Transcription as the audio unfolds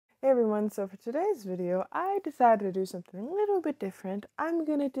Hey everyone, so for today's video, I decided to do something a little bit different. I'm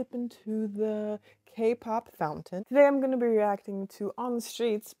gonna dip into the K-pop fountain. Today I'm gonna be reacting to On the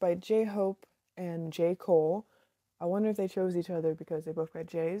Streets by J.Hope and J.Cole. I wonder if they chose each other because they both got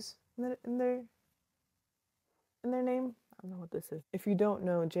J's in their name. I don't know what this is. If you don't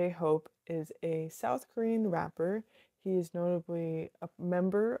know, J.Hope is a South Korean rapper. He is notably a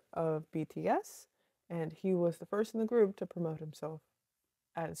member of BTS, and he was the first in the group to promote himself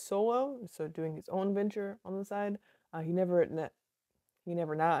as solo, so doing his own venture on the side. He never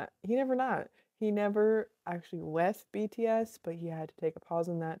actually left BTS, but he had to take a pause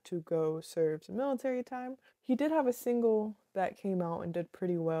on that to go serve some military time. He did have a single that came out and did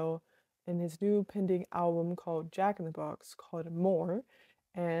pretty well in his new pending album called Jack in the Box, called More.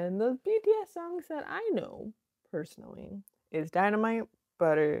 And the BTS songs that I know personally is Dynamite,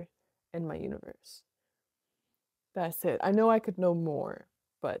 Butter, and My Universe. That's it. I know I could know more,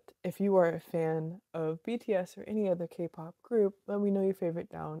 but if you are a fan of BTS or any other K-pop group, let me know your favorite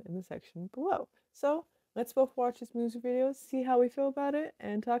down in the section below. So let's both watch this music video, see how we feel about it,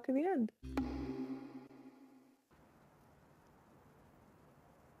 and talk at the end.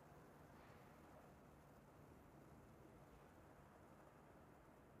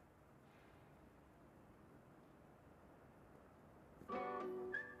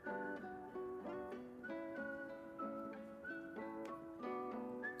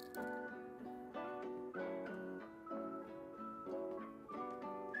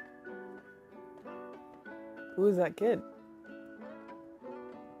 Who is that kid?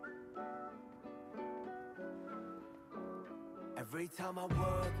 Every time I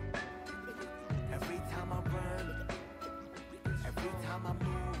work, every time I run, every time I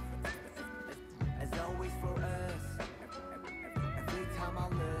move, as always for us. Every time I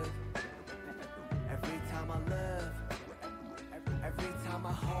look, every time I love, every time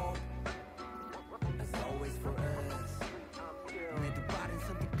I hope, as always for us. 내도 빠른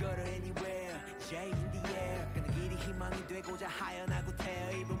선택걸어 anywhere, J in the air. 그는 길이 희망이 되고자 하연하고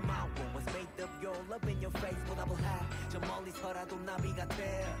태어. Even my world was made of your love in your face. 보다 더 high, 저 멀리서라도 나비가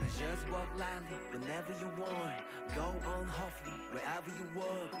돼. Just walk lightly whenever you want. Go on hopefully wherever you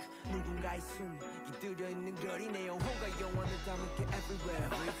walk. 누군가의 숨 깃들여 있는 거리 내 영혼과 영원을 담을게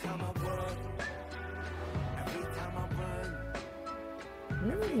everywhere. Every time I walk, every time I run,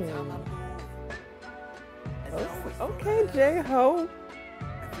 every time I move. Okay, J-Hope.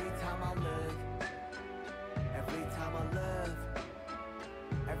 Every time I look, every time I love,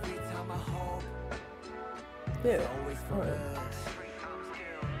 every time I hope, Yeah. always for us.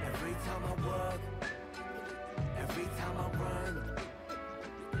 Every time I work, every time I run,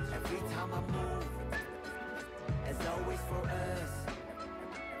 every time I move, it's always for us.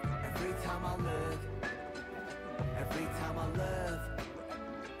 Every time I look, every time I love,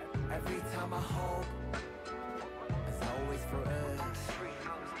 every time I hope, it's always for us.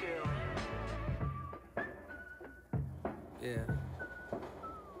 Yeah.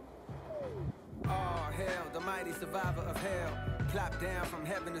 Oh, hell, the mighty survivor of hell. Plop down from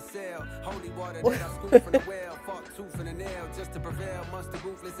heaven to sail. Holy water that I scoop from the well. Fought tooth and a nail just to prevail. Monster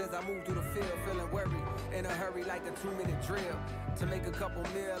ruthless as I move through the field. Feeling worried, in a hurry like a 2-minute drill. To make a couple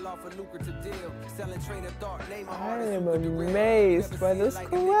mil off a lucrative deal. Selling train of thought, name a I am amazed by this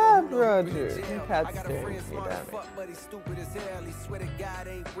collab, Roger. I got a friend smart as fuck, but he's stupid as hell. He swear to God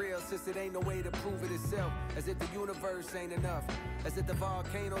ain't real, since it ain't no way to prove it itself. As if the universe ain't enough. As if the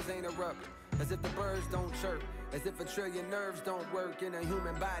volcanoes ain't erupt. As if the birds don't chirp. As if a trillion nerves don't work in a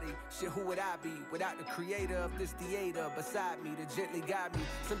human body. Shit, who would I be without the creator of this theater beside me to gently guide me?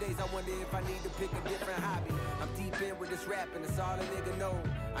 Some days I wonder if I need to pick a different hobby. I'm deep in with this rapping, it's all a nigga know.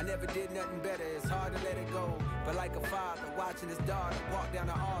 I never did nothing better, it's hard to let it go. But like a father watching his daughter walk down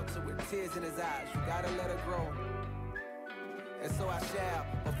the altar with tears in his eyes, you gotta let her grow. And so I shall,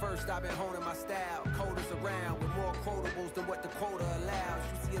 but first I've been honing my style. Coders around with more quotables than what the quota allows.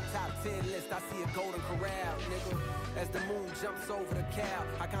 You see a top 10 list, I see a golden corral, nigga. As the moon jumps over the cow,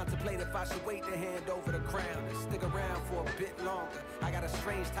 I contemplate if I should wait to hand over the crown and stick around for a bit longer. I got a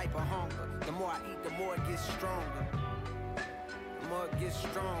strange type of hunger. The more I eat, the more it gets stronger. The more it gets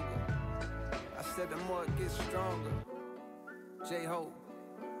stronger. I said the more it gets stronger. J.Hope,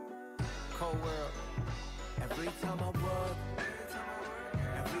 Cold World. Every time I work,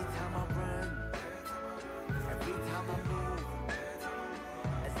 every time I run, every time I move,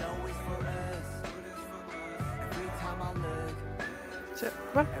 it's always for us. Every time I look,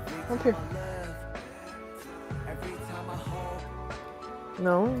 Come on, up here. every time I hope,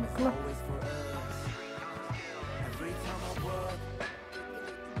 No, come on. always for us. Every time I work,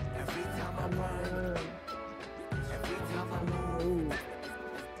 every time I run, every time I move,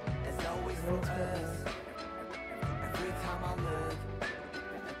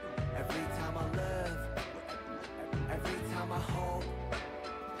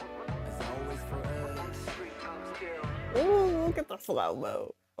 Look at the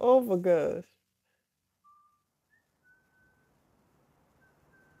slow-mo. Oh my gosh.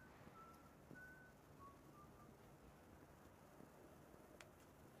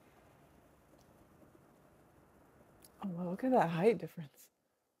 Oh, wow, look at that height difference.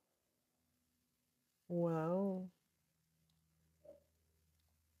 Wow.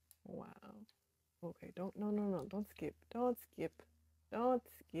 Wow. Okay, don't, no, no, no, don't skip. Don't skip. Don't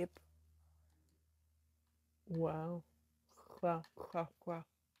skip. Wow. Wow, wow, wow.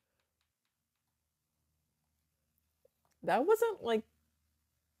 That wasn't like,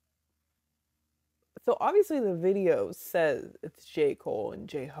 so obviously the video says it's J. Cole and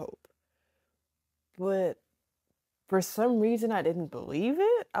J. Hope, but for some reason I didn't believe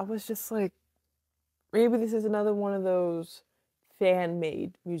it. I was just like, maybe this is another one of those fan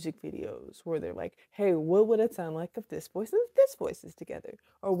made music videos where they're like, hey, what would it sound like if this voice and this voice is together?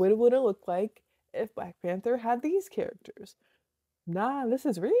 Or what would it look like if Black Panther had these characters? Nah, this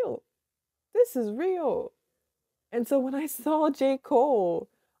is real. This is real. And so when I saw J. Cole,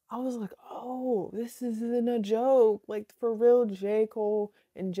 I was like, oh, this isn't a joke. Like, for real, J. Cole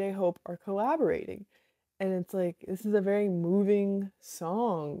and J. Hope are collaborating. And it's like, this is a very moving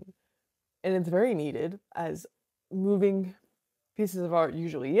song. And it's very needed, as moving pieces of art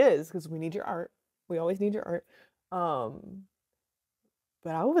usually is, because we need your art. We always need your art. Um,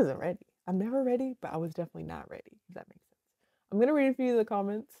 but I wasn't ready. I'm never ready, but I was definitely not ready, if that makes sense. I'm gonna read a few of the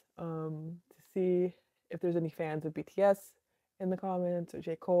comments to see if there's any fans of BTS in the comments or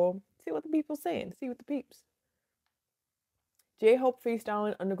J. Cole. See what the people saying. See what the peeps. J Hope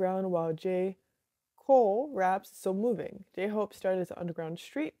freestyling underground while J. Cole raps so moving. J Hope started as an underground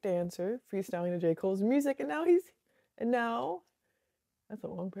street dancer, freestyling to J. Cole's music, and now that's a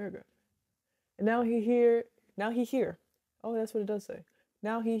long paragraph. And now he here. Oh, that's what it does say.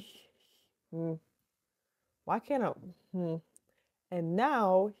 Now he, hmm, why can't I? Hmm. And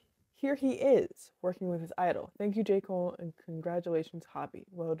now, here he is, working with his idol. Thank you, J. Cole, and congratulations, Hobby.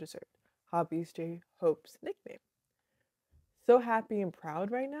 Well deserved. Hobby's J. Hope's nickname. So happy and proud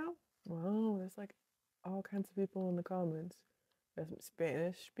right now? Wow, there's like all kinds of people in the comments. There's some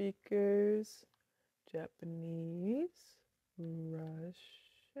Spanish speakers, Japanese, Russian?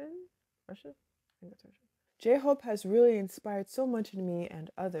 Russian? I think that's Russian. J Hope has really inspired so much in me and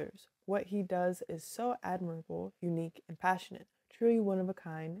others. What he does is so admirable, unique, and passionate. Truly one of a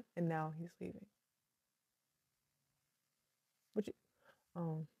kind, and now he's leaving. Which,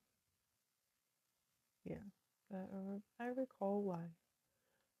 um, yeah, I recall why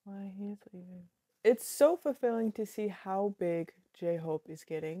he is leaving. It's so fulfilling to see how big J Hope is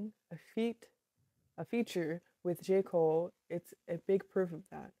getting. A feature with J Cole. It's a big proof of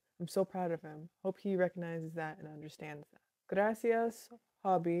that. I'm so proud of him. Hope he recognizes that and understands that. Gracias,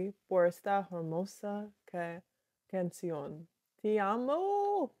 Hobby, por esta hermosa canción. Te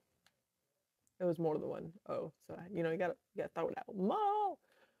amo. It was more than one. Oh, so you gotta throw it out. Mo.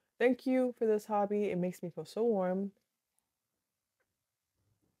 Thank you for this hobby. It makes me feel so warm.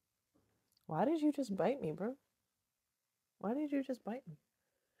 Why did you just bite me, bro? Why did you just bite me?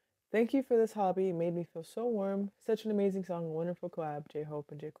 Thank you for this hobby. It made me feel so warm. Such an amazing song, a wonderful collab. J Hope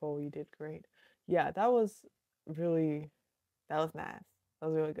and J Cole, you did great. Yeah, really that was nice. That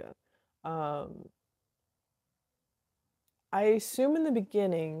was really good. Um, I assume in the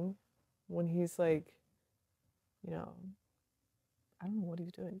beginning, when he's like, you know, I don't know what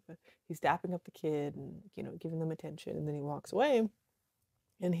he's doing, but he's dapping up the kid and giving them attention, and then he walks away,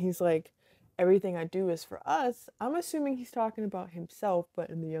 and he's like, everything I do is for us. I'm assuming he's talking about himself, but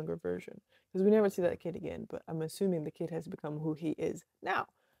in the younger version, because we never see that kid again. But I'm assuming the kid has become who he is now.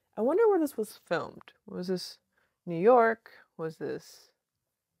 I wonder where this was filmed. Was this New York? Was this?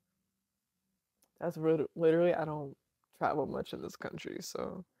 That's literally, I don't travel much in this country,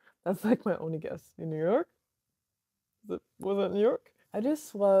 so that's like my only guess. In New York? Was it New York? I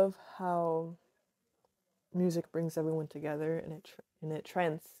just love how music brings everyone together, and it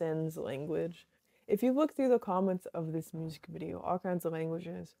transcends language. If you look through the comments of this music video, all kinds of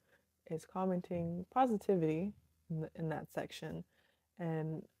languages is commenting positivity in that section.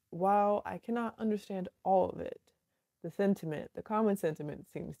 And while I cannot understand all of it, the common sentiment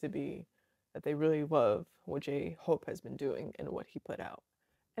seems to be that they really love what J Hope has been doing and what he put out.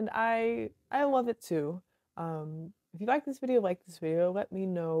 And I love it too. If you like this video, let me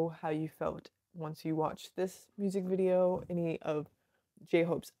know how you felt once you watched this music video, any of J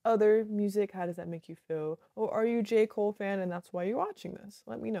Hope's other music. How does that make you feel? Or are you a J. Cole fan and that's why you're watching this?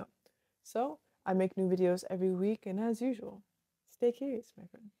 Let me know. So, I make new videos every week, and as usual, stay curious, my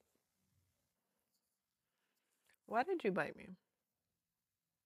friend. Why did you bite me?